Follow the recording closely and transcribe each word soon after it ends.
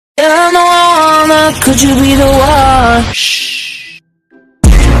could you be the one? Shh.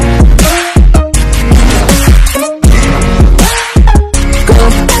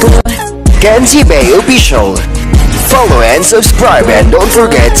 Kenn Zcee Bae Official. Follow and subscribe, and don't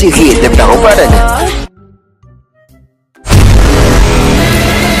forget to hit the bell button.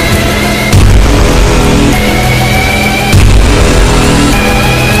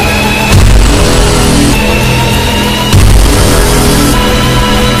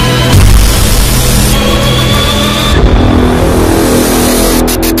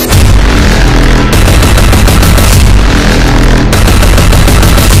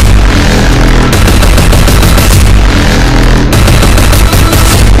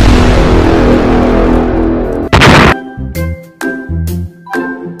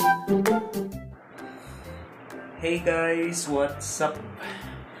 Hey guys, what's up?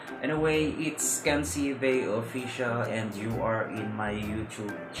 Anyway, it's Kenn Zcee Bae Official and you are in my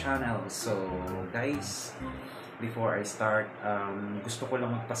YouTube channel. So guys, before I start, gusto ko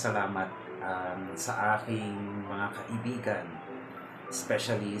lang magpasalamat sa aking mga kaibigan,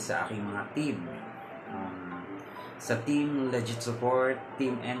 especially sa aking mga team. Sa Team Legit Support,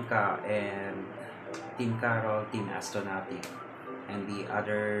 Team NK, and Team Carol, Team Astronautics, and the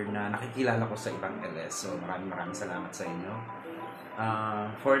other na nakikilala ko sa ibang LS. So maraming salamat sa inyo.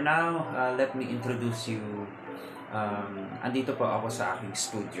 For now, let me introduce you. Andito po ako sa aking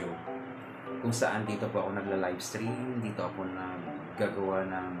studio, kung saan dito po ako nagla-livestream. Dito ako naggagawa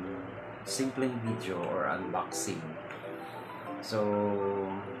ng simpleng video or unboxing. So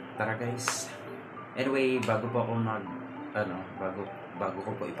tara guys. Anyway, bago po ako bago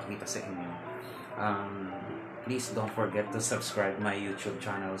ko po ipakita sa inyo, please don't forget to subscribe my YouTube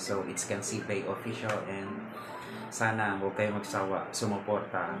channel. So it's Kenn Zcee Bae Official, and sana huwag kayong magsawa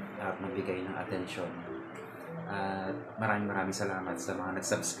sumuporta at magbigay ng atensyon. At maraming salamat sa mga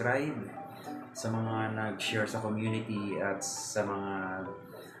nag-subscribe, sa mga nag-share sa community, at sa mga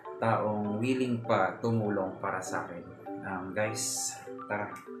taong willing pa tumulong para sa akin. Guys,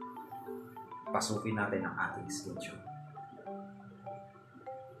 tara, pasukin natin ang ating schedule.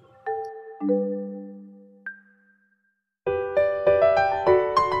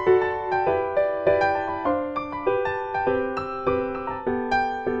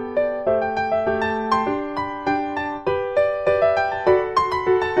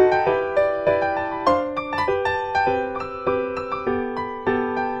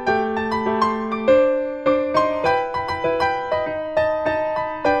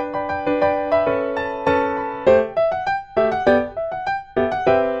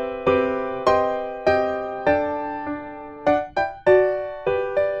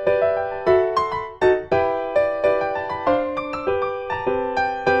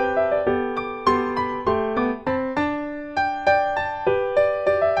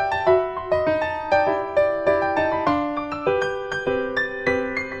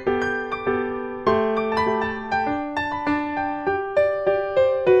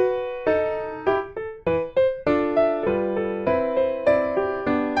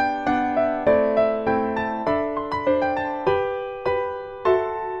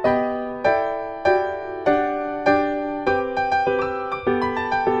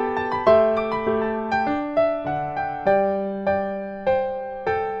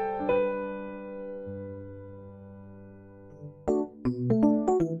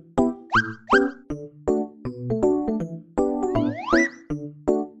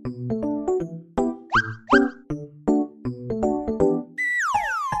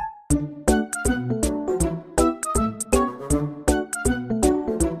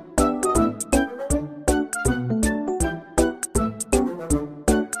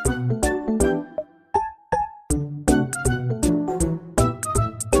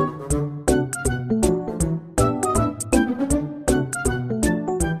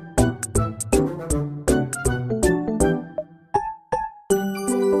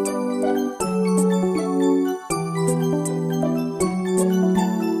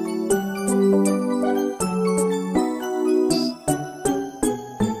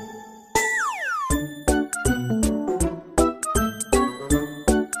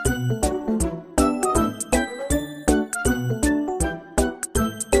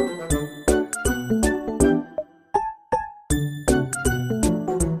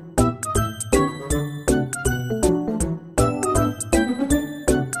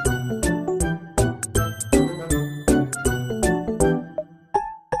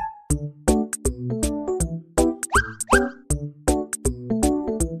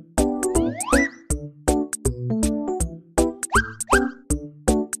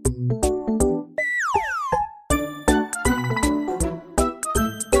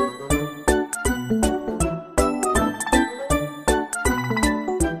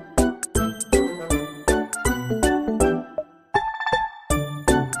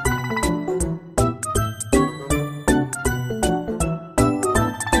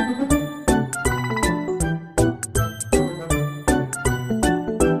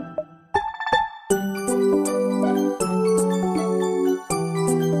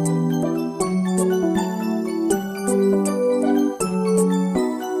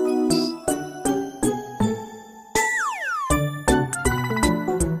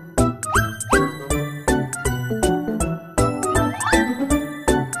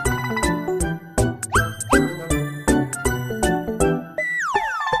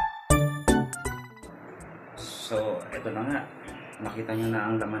 So, eto na nga. Nakita nyo na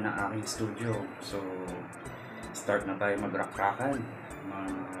ang laman ng aking studio. So, start na tayo mag-rakrakan,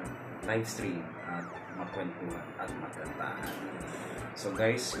 mag-livestream, at magkwentuhan at magkantahan. So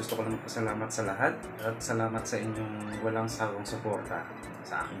guys, gusto ko lang magpasalamat sa lahat at salamat sa inyong walang sawang suporta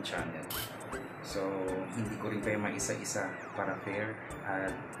sa aking channel. So, hindi ko rin kayo maisa-isa para fair.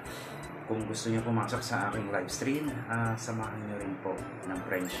 At kung gusto niyo pumasok sa aking livestream, samahan niyo rin po ng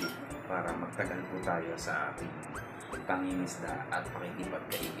friendship para magtagal po tayo sa ating pangingisda at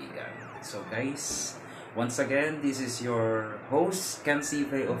pakikipagkaibigan. So guys, once again, this is your host, Kenn Zcee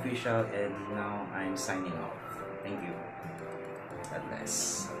Bae Official, and now I'm signing off. Thank you. God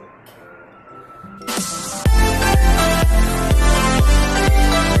bless.